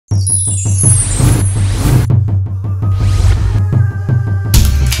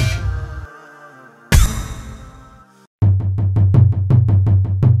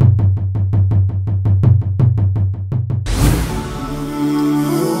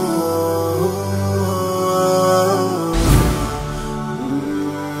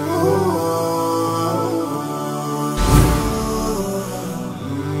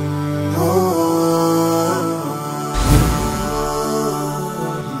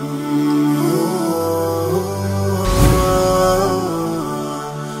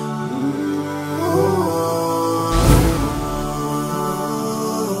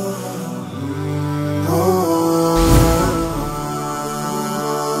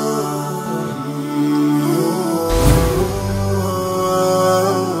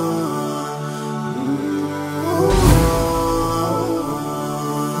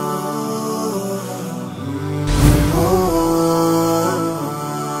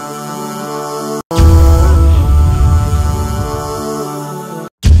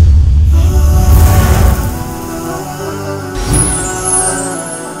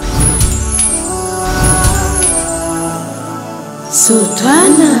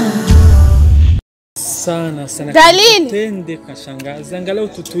Sultana. Sana. Darling. Tende kashangazi. Angalau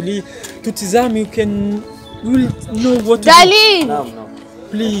tutizame, you can know what Darling. No.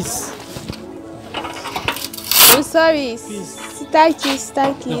 Please. I'm sorry. Please.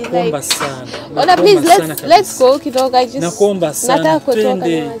 Staki. Nakuomba sana. Oda, please let's go kidogo. I just nakuomba sana. nataka kutoka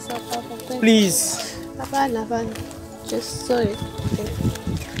Tende. Please. Hapana. Just sorry.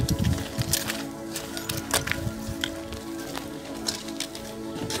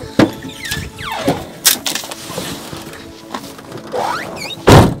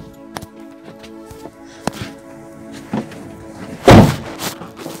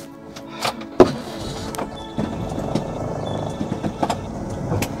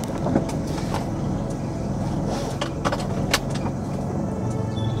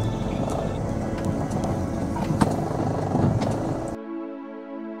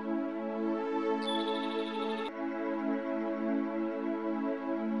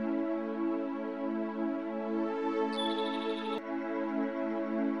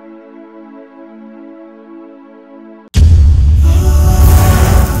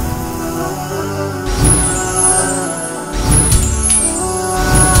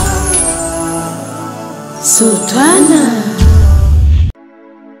 Sultana.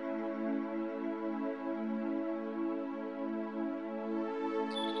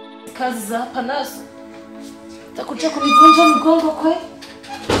 Kazi za hapa nazo takuja kunivunja mgongo kweli.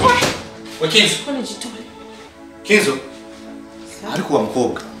 Wakinzo. Kwani jitole. Kinzo. Alikuwa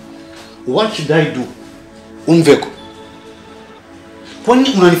mkoga. What should I do? Umveko.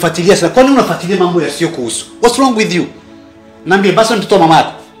 Kwani unanifuatilia sana? Kwani unafuatilia mambo yasiyo kuhusu? What's wrong with you? Niambie basi mtoto mama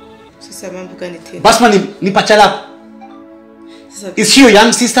yako. Sasa mambo gani tena? Basma ni pacha lako. Sasa is she your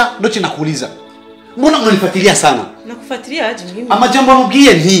young sister? Ndio nakuuliza. Mbona unanifuatilia sana? Nakufuatilia aje mimi? Ama jambo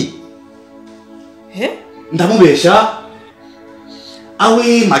mugie ni. Ndamubesha.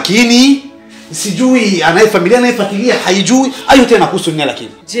 Awe makini. Sijui anaye familia anayefuatilia haijui. Ayo tena kuhusu nini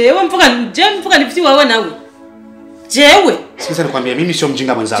lakini. Jewe mpaka nipiti wewe nawe. Jewe. Sikiza nikwambia mimi sio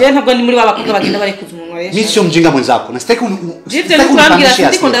mjinga mwenzako. Jewe ntabwo ndi muri babakobwa bagenda bari kuzumunywa. Mimi sio mjinga mwenzako. Na sitaki kuambia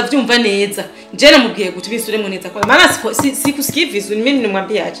ndiko ndavyumva neza. Je namubwiye guti bisure neza kwa maana sikusikia vizu mimi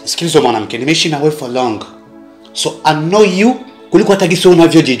nimwambia aje. Sikiliza mwanamke, nimeishi na wewe for long. So I know you kuliko hata gisi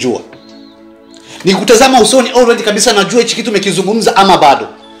unavyojijua. Nikutazama usoni already kabisa najua hichi kitu umekizungumza ama bado.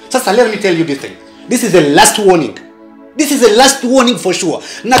 Sasa let me tell you this thing. This is the last warning. This is the last warning for sure.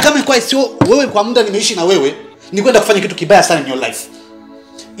 Na kama kwa sio wewe kwa muda nimeishi na wewe, ni kwenda kufanya kitu kibaya sana in your life.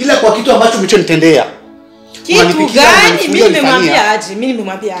 Ila kwa kitu ambacho umechonitendea. Kitu gani mimi nimemwambia aje? Mimi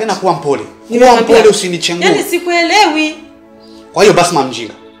nimemwambia aje? Tena kuwa mpole. Kuwa mpole usinichengue. Yaani sikuelewi. Kwa hiyo basi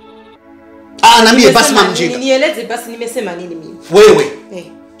mjinga. Naambie basi mjinga. Nieleze basi nimesema nini mimi? Wewe.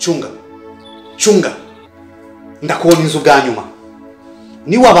 Chunga. Ndakuona inzuga nyuma.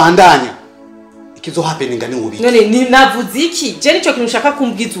 Ni wabandanya. Ikizo happening ngani ubi. None ninavuze iki? Je nico kintu ushaka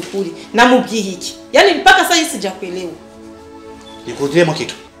kumbwiza ukuri? Namubwiye iki? Yaani mpaka sasa sija kuelewa. Nikudiremo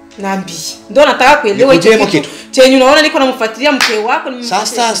kitu. Nambi. Ndio nataka kuelewa hicho kitu. Chenye unaona niko namfuatilia mke wako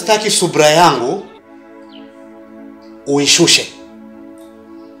Sasa sitaki subra yangu uishushe.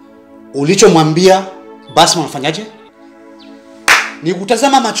 Ulichomwambia basi mnafanyaje?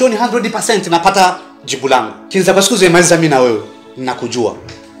 Nikutazama machoni 100% napata jibu langu. Kinza kwa siku zimaliza mimi na wewe ninakujua.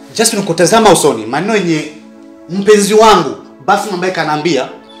 Just nikutazama usoni maneno yenye mpenzi wangu basi ambaye kanaambia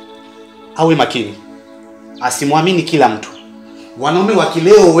awe makini. Asimwamini kila mtu. Wanaume wa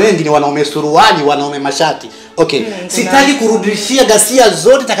kileo wengi ni wanaume suruali, wanaume mashati. Okay, sitaki kurudishia ghasia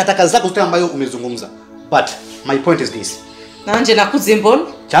zote takataka zako zote ambayo umezungumza. But my point is this. Nanje nakuze mbona?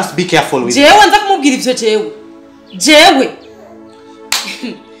 Just be careful with. Jewe anza kumubwira ivyo jewe.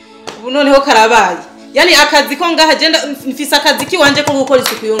 Unoneho karabaye. Yani akazi ko ngaha agenda mfisa akazi kiwanje ko gukora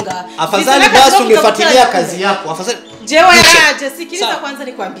isuku yo ngaha. Afadhali basi ungefuatilia kazi yako. Afadhali jewe aje sikiliza kwanza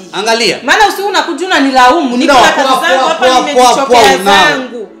nikwambie. Angalia. Maana usiuna kujuna nilaumu niko na kazi zangu hapa nimejichokea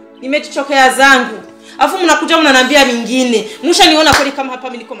zangu. Nimejichokea zangu. Afu mnakuja mnaniambia mingine. Mshaniona kweli kama hapa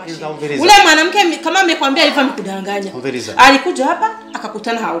mimi niko mashine. Ule mwanamke kama amekwambia hivyo amekudanganya. Alikuja hapa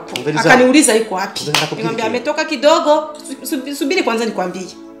akakutana haupo. Akaniuliza yuko wapi? Nikamwambia ametoka kidogo. Subiri kwanza nikwambie.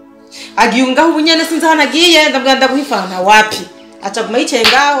 Agiunga ubunyane sinza hanagiye ndabwanda guhifana wapi? Acha kumayice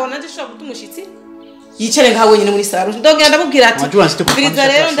ngaho nanje shobora gutumushitsi. Yicare ngaho wenyine muri saro. Ndogenda ndabubwira ati. Biriza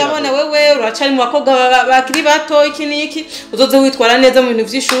rero ndabona wewe uracari mu bakobwa bakiri bato iki niki. Uzoze witwara neza mu bintu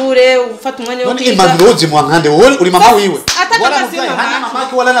vy'ishure ufata umwanya wo kwiga. None imanuzi mwankande wowe uri mama wiwe. Wala muzai hana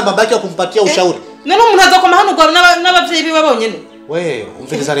mamaki wala na babaki akumpatia ushauri. None umuntu azokoma hano gwa n'abavyeyi biwe bonyene. Wewe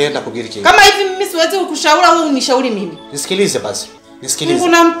umviriza rero ndakubwira iki. Kama hivi mimi siwezi kukushauri au unishauri mimi. Nisikilize basi. Nisikilize.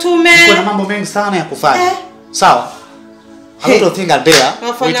 Mungu na mtume. Niko na mambo mengi sana ya kufanya. Sawa? A lot of things are there.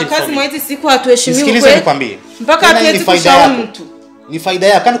 Wafanya kazi mwezi siku hatuheshimiwi kweli. Nisikilize nikwambie. Mpaka hatuwezi kushauri mtu. Ni faida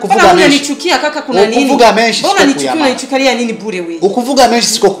yako. Kana kuvuga menshi. Mbona unanichukia kaka kuna nini? Kuvuga menshi mbona nichukia unanichukalia nini bure wewe? Ukuvuga menshi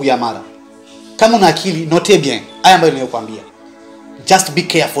siko kuyamara. Kama una akili note bien. Haya ambayo ninayokuambia. Just be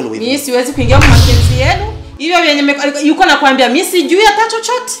careful with it. Mimi siwezi kuingia kwa mapenzi yenu. Hivyo vyenye yuko nakwambia mimi sijui hata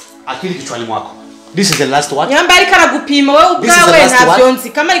chochote. Akili kichwani mwako. This is the last word. Nyamba alikana kupima wewe ugawe na vyonzi.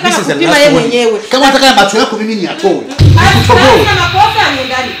 Kama alikana kupima yeye mwenyewe. Kama unataka macho yako mimi ni atoe. Nikutoboe. Kama makosa ni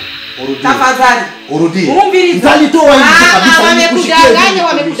ndani. Tafadhali. Urudie. Nitalitoa hivi kabisa.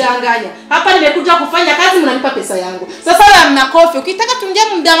 Wamekudanganya. Hapa nimekuja kufanya kazi mnanipa pesa yangu. Sasa wewe mna kofi. Ukitaka tuingie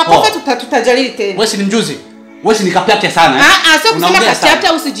muda makofi tutajadili tena. Wewe si ni mjuzi. Wewe si nikapyate sana. Sio kusema kapyate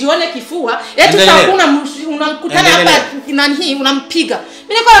usijione kifua. Eti unamkutana hapa nani hii unampiga.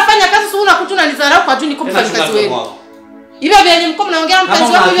 Mimi niko nafanya kazi sio unakuta unanizarau kwa juu niko mfanya kazi wewe. Hivyo vyenye mko mnaongea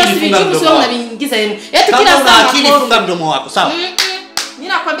mpenzi wako hiyo sivijibu sio unaviingiza yenu. Eti kila saa akili funga mdomo wako, sawa? Mimi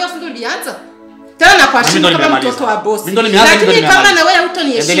nakwambia usindo ulianza. Tena kwa shida kama mtoto wa boss. Lakini kama na wewe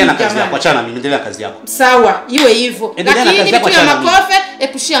hutonieshimu jamaa. Endelea na kazi yako, achana mimi, endelea kazi yako. Sawa, iwe hivyo. Lakini kitu ya makofi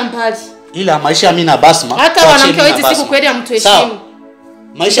epushia mbali. Ila maisha mimi na Basma. Hata wanawake wote siku kweli amtuheshimu.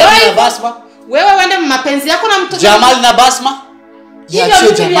 Maisha mimi na Basma. Wewe uende mapenzi yako na mtoto. Jamal na Basma.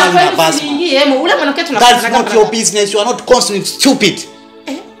 Hiyo Jamal na Basma. Ule mwanamke tunafanya. That's not your business. You are not constantly stupid.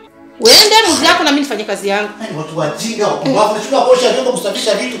 Weende mzi yako na mimi nifanye kazi yangu. Watu wajinga wapumbavu wanachukua posha vyombo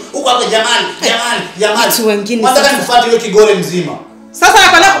kusafisha vitu. Huko hapo Jamal. Watu wengine. Nataka nifuate hiyo kigore mzima. Sasa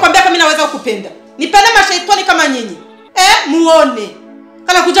nakwambia kukwambia kama mimi naweza kukupenda. Nipende mashaitani kama nyinyi. Muone.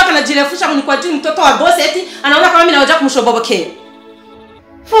 Kana kuja kana jirefusha kwa juu mtoto wa boss eti anaona kama mimi naweza kumshobobokea.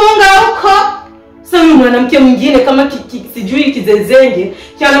 Funga huko. Sasa mwanamke mwingine kama sijui kizezenge,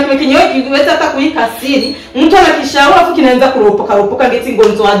 kiana kimekinyoe kiweza hata kuika siri, mtu anakishauri afu kinaanza kuropoka ngeti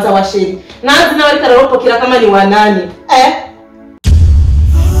ngonzo anza washeri. Na azina wali karopokira kama ni wanani.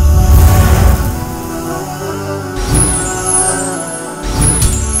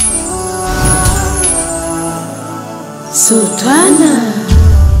 Sultana.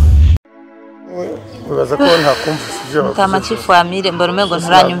 Ubaza ko ntakumva sivyo. Kama chifu amire mboromego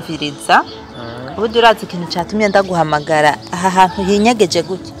nturanyumviriza. Ubu urazi ikintu cyatumye ndaguhamagara aha hantu hinyegeje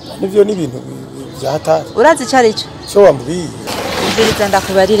gutya. Nivyo ni ibintu byahatari. Urazi cyari cyo? So wambwiye. Umviriza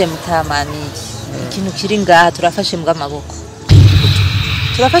ndakubarire mutamamire. Ikintu kiri ngaha turafashe mbwa amaboko.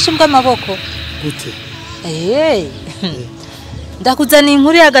 Turafashe mbwa amaboko. Gute? Ndakuzana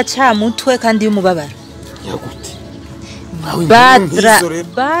inkuru y'agacamutwe kandi y'umubabaro. Yagute.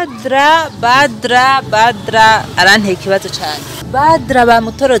 Badra aranteye ikibazo cyane. Badra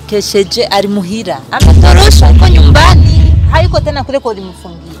bamutorokesheje ari muhira. Ametorosha yuko nyumbani. Hayuko tena kule kwa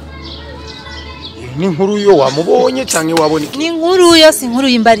limufungia. Ni nkuru yo wamubonye canke waboneke? Ni nkuru yo si nkuru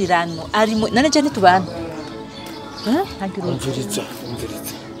y'imbarirano. Ari nane je ntitubana. Umviriza.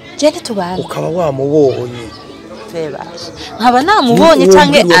 Je ntitubana. Ukaba wamubonye. Twebashe. Nkaba namubonye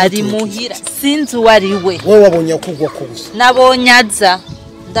canke ari muhira. Sinzi wari we. Wowe wabonye kugwa kubusa. Nabonye aza.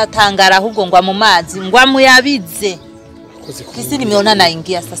 Ndatangara ahubwo ngwa mu mazi, ngwa muyabize. Kisi nimeona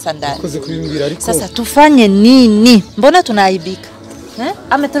naingia sasa ndani. Sasa tufanye nini? Mbona tunaibika?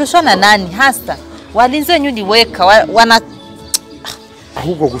 Ametoroshwa na nani hasa? Walinze nyuli weka wana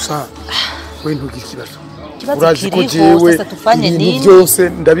ahubwo gusa we ntugira ikibazo. Urazi ko jewe sasa tufanye nini? Byose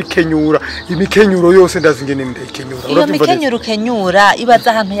ndabikenyura. Imikenyuro yose ndazingene ndikenyura. Iyo mikenyuro kenyura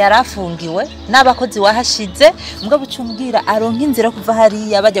ibaza ahantu yarafungiwe n'abakozi wahashize mbwa bucumbwira aronka inzira kuva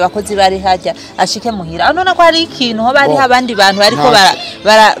hari abaje abakozi bari hajya ashike muhira. Anona ko hari ikintu ho bari abandi bantu ariko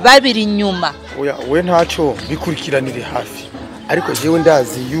babiri inyuma. Oya we ntaco bikurikiranire hafi. Ariko jewe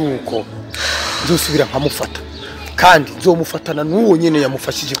ndazi yuko nzosubira nkamufata. Kandi nzomufatana nuwo nyene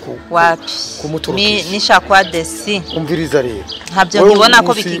yamufashije ko wapi nisha kwa desi umviriza rero ntabyo nkibona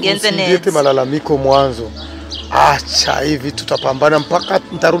ko bikigenze neza yete malalamiko mwanzo acha hivi tutapambana mpaka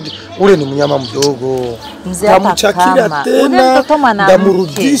ntarudi ule ni mnyama mdogo tamchakila tena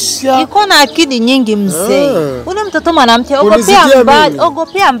ndamurudisha iko na akili nyingi mzee ule mtoto mwanamke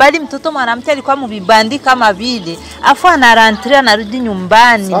ogopea mbali mtoto mwanamke alikuwa mubibandi kama vile afu anarantiria anarudi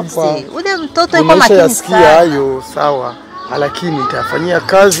nyumbani mzee ule mtoto yuko makini sana hayo sawa lakini nitafanyia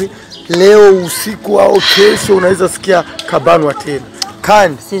kazi leo usiku au kesho unaweza sikia kabanwa tena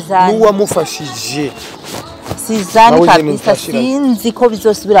kandi nuwa mufashije Sizani kabisa sinzi ko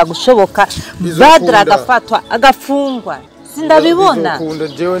bizosubira gushoboka Badra agafatwa agafungwa sindabibona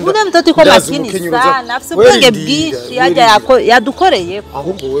ule mtoto ko makini sana afite ubwenge bwinshi yadukoreye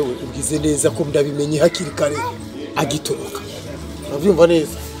ahubwo wewe ugize neza ko ndabimenye hakiri kare agitoroka uravyumva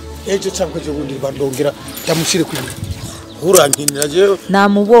neza ejo cyangwa ejo bundi bandongera ndamushire ku urankinira je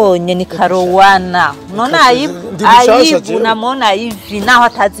namubonye ni Karowana unaona aibu namona hivi naho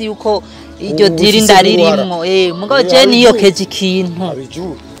atazi yuko iryo diri ndaririmo mugabo je niyo keje ikintu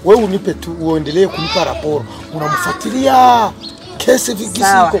abiju wewe unipe tu uendelee kunipa raporo unamfuatilia kesi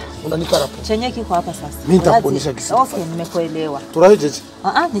vigisiko unanipa raporo chenye kiko hapa sasa mimi nitakuonyesha kisiko okay nimekuelewa turahejeje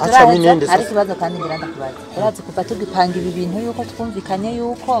nituraje hari kibazo kandi ngiranda kubaza urazi kuva tugipanga ibi bintu yuko twumvikanye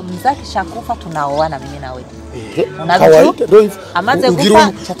yuko mzakisha kufa tunaoana mimi na wewe unabiju amaze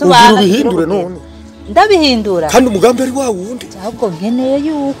kufa chatubana ubihindure none ndabihindura kandi umugambi ari wawundi ahubwo nkeneye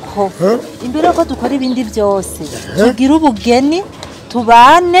yuko imbere ko dukora ibindi byose tugira ubugeni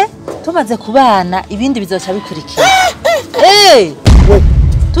tubane tumaze kubana ibindi bizoca bikurikira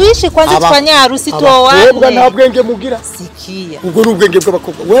tuishi kwanza tufanya harusi tuoane webwa nta bwenge mugira sikia ubwo n'ubwenge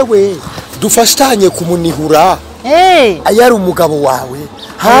bw'abakobwa wewe dufashanye kumunihura ayari umugabo wawe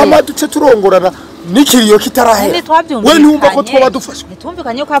hama duce turongorana nikiriyo kitarahera we ntumva ko twoba dufasha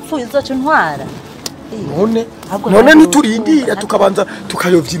nitumvikanye ko apfuye uzoca ntwara none niturindira tukabanza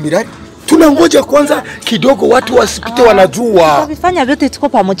tukayovya imirari tunangoja kwanza kidogo watu wasipite wanajua tukifanya vyote tuko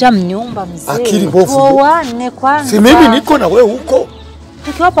pamoja mnyumba mzee akili mbovu tuoane kwanza si mimi niko na wewe huko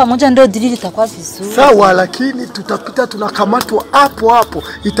tukiwa pamoja ndio dili itakuwa vizuri sawa lakini tutapita tunakamatwa hapo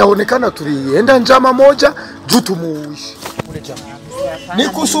itaonekana tulienda njama moja juu tumuishi ule jamaa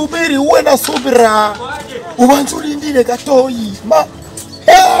nikusubiri uwe na subira ubanze ulindire gatoyi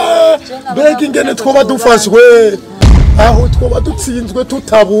mbega ingene twoba dufashwe aho twoba dutsinzwe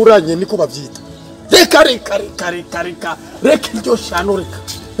tutaburanye niko bavyita reka iryo shano reka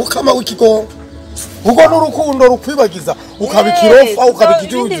ukama w'ikigongo ugo n'urukundo rukwibagiza ukabikirofa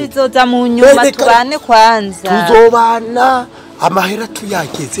ukabikijuju bizoza mu nyuma tubane kwanza tuzobana amahera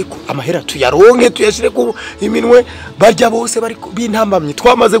tuyageze ko amahera tuyaronke tuyashire ku iminwe barya bose bari bintambamye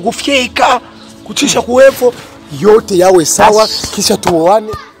twamaze gufyeka gucisha kuwepo yote yawe sawa kisha tuoane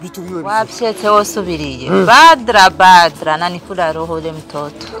vitu viwe wapshete wasubiriye badra na nikula roho le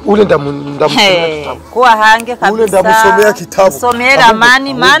mtoto ule ndamusomea kitabu kuwa hange kabisa ule ndamusomea kitabu somera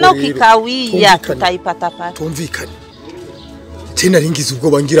amani maana ukikawia tutaipata pata tumvikane tena ringiza ubwo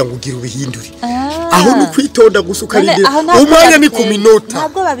bangira ngo ugira ubihinduri aho nukwitonda gusukarinde umwanya ni ku minota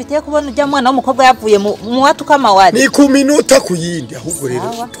ntabwo babiteye kubona ujya mwana w'umukobwa yavuye mu watu kama wari ni ku minota kuyindi ahubwo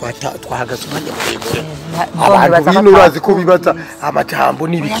rero twahagaze umwanya muremure abantu bino urazi ko bibaza amajambo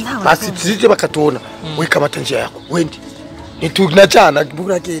nibiki basi tije bakatona weka matanje yako wendi nitunajana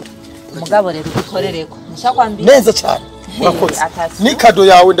buragenda umugabo rero ukorereko nishakwambira neza cyane urakoze ni kado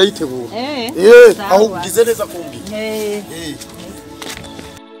yawe ndayitegura aho ugize neza kumbi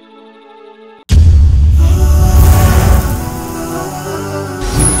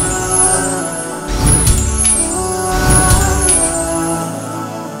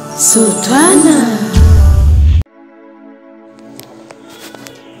Sultana.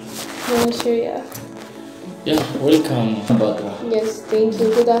 Mugisha. Yeah, welcome, Badra. Yes, thank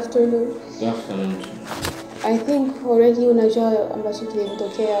you. Good afternoon. Good afternoon. I think already unajua ambacho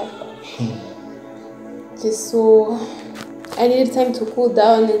kilitokea. Just so I needed time to cool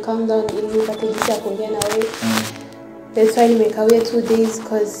down and calm down ili nipate jinsi ya kuongea na wewe. That's why nimekawia 2 days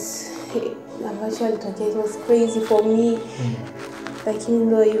because ambacho alitokea it was crazy for me. Lakini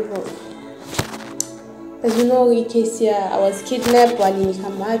ndio hivyo. As you know, in case I was kidnapped,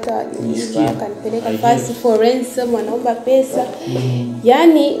 walinikamata, wakanipeleka fast for ransom, wanaomba pesa.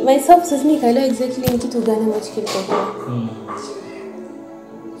 Yani, myself sasa nikaelewa exactly ni kitu gani ambacho kilitokea.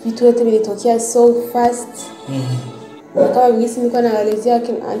 Vitu vyote vilitokea so fast. Kama vile nilikuwa naelezea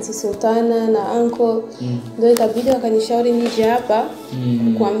kina Auntie Sultana na uncle, ndio ikabidi wakanishauri nije hapa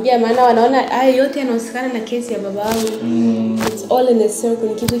kuambia maana wanaona haya yote yanahusiana na kesi ya baba wangu. It's all in a circle,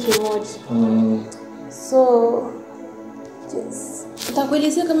 ni kitu kimoja. So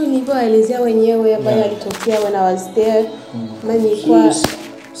nitakuelezea kama nilivyoelezea wenyewe ambayo alitokea when I was there. Maana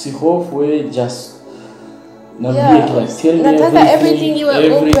si hope we just nataka everything you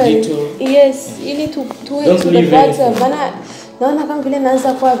are open. Yes, ili to the bottom. Maana naona kama vile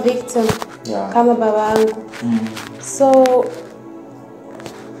naanza kuwa victim kama baba wangu. So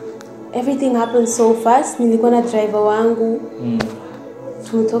everything happened so fast. Nilikuwa na driver wangu.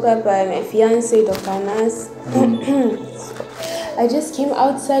 Tumetoka by my fiance Dr. Nas. I just came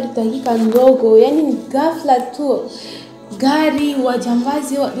outside dakika ndogo, yani ghafla tu gari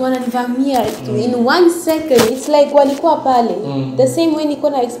wajambazi wananivamia in 1 second. It's like walikuwa pale the same way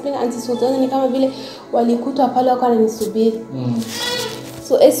nilikuwa na explain Auntie Sultana, ni kama vile walikutwa pale wako wananisubiri.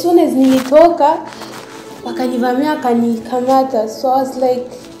 So as soon as nilitoka wakanivamia wakanikamata. So I was like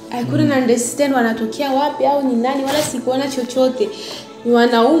I couldn't understand wanatokea wapi au ni nani, wala sikuona chochote. ni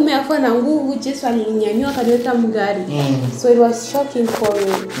wanaume afa na nguvu just walinyanyua kaniweka mgari. So it was shocking for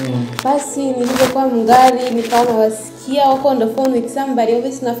me. Basi nilipokuwa mgari nikaona wasikia wako on the phone with somebody,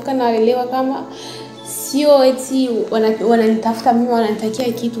 obviously nafika naelewa kama sio eti wananitafuta mimi,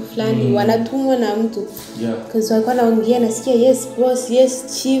 wananitakia kitu fulani, wanatumwa na mtu. Because walikuwa naongea nasikia yes boss,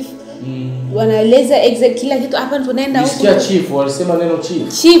 yes chief. Wanaeleza exact kila kitu hapa tunaenda huko. Nisikia chief, walisema neno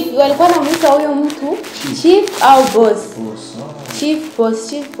chief. Chief walikuwa wanamuita huyo mtu chief au boss. Chief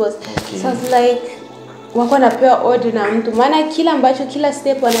boss. Okay. So it's like wako napewa order na mtu, maana kila ambacho kila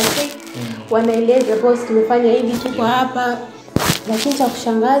step wanatake wanaeleza boss tumefanya hivi tuko hapa. Lakini cha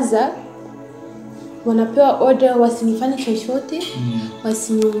kushangaza wanapewa order wasinifanye chochote,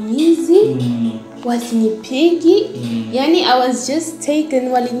 wasiniumizi, wasinipigi. Yani I was just taken,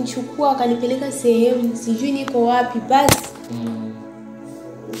 walinichukua wakanipeleka sehemu sijui niko wapi basi.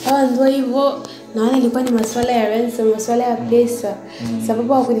 Sawa ndio hivyo. Naona ilikuwa ni masuala ya ransom, masuala ya pesa.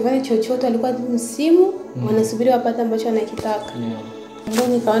 Sababu hawakunifanya chochote, walikuwa tu msimu wanasubiri wapate ambacho wanakitaka. Ndio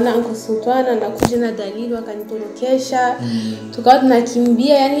nikaona Uncle Sultana anakuja na dalili wakanitorokesha. Tukawa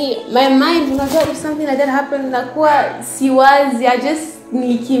tunakimbia, yani my mind unajua if something like that happened nakuwa siwazi, I just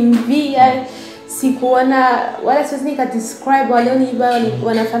nikimbia, sikuona wala siwezi nika describe wale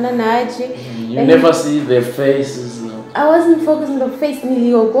wanafanana aje. You never see their faces. I wasn't focused on the face,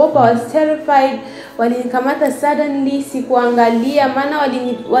 niliogopa, I was terrified. Walinikamata suddenly, sikuangalia maana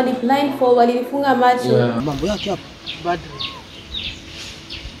wali blindfold, walinifunga macho. Mambo yake hapo. Badri,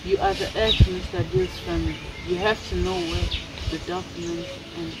 you are the heir to Mr. Dill's family. You have to know where the documents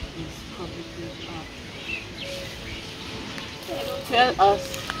and his properties are. Tell us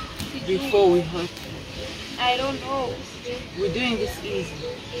before we hurt you. I don't know. We're doing this easy.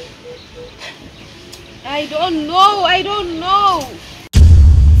 I don't know.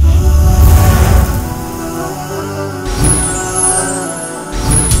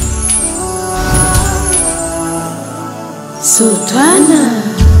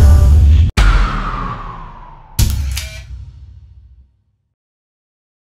 Sultana.